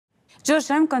Josh,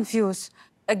 I'm confused.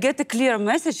 Get a clear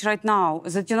message right now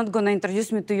that you're not going to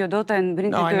introduce me to your daughter and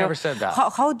bring No, me to I never said that.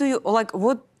 How do you, like,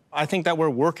 what? I think that we're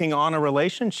working on a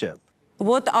relationship.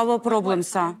 What our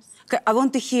problems are? I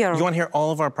want to hear. You want to hear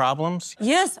all of our problems?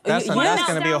 Yes. That's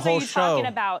going to be a whole show.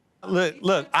 About?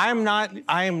 Look, I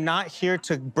am not here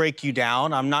to break you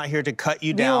down. I'm not here to cut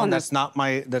you down. Honest.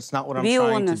 That's not what I'm Be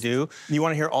trying honest. to do. You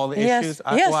want to hear all the Yes. issues?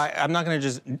 Yes. I'm not going to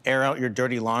just air out your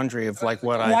dirty laundry of like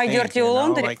what I Why think. dirty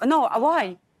laundry? Like, No,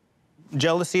 why?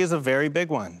 jealousy is a very big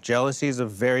one. Jealousy is a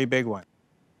very big one.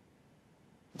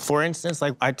 For instance,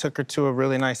 like I took her to a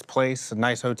really nice place, a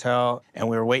nice hotel, and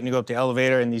we were waiting to go up the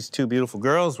elevator, and these two beautiful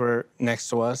girls were next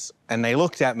to us, and they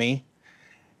looked at me,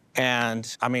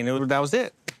 and I mean, that was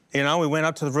it. You know, we went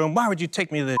up to the room. Why would you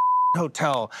take me to the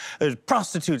hotel? There's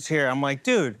prostitutes here. I'm like,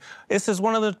 dude, this is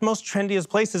one of the most trendiest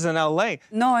places in LA.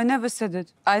 No, I never said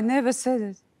it. I never said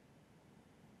it.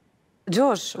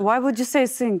 Josh, why would you say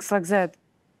things like that?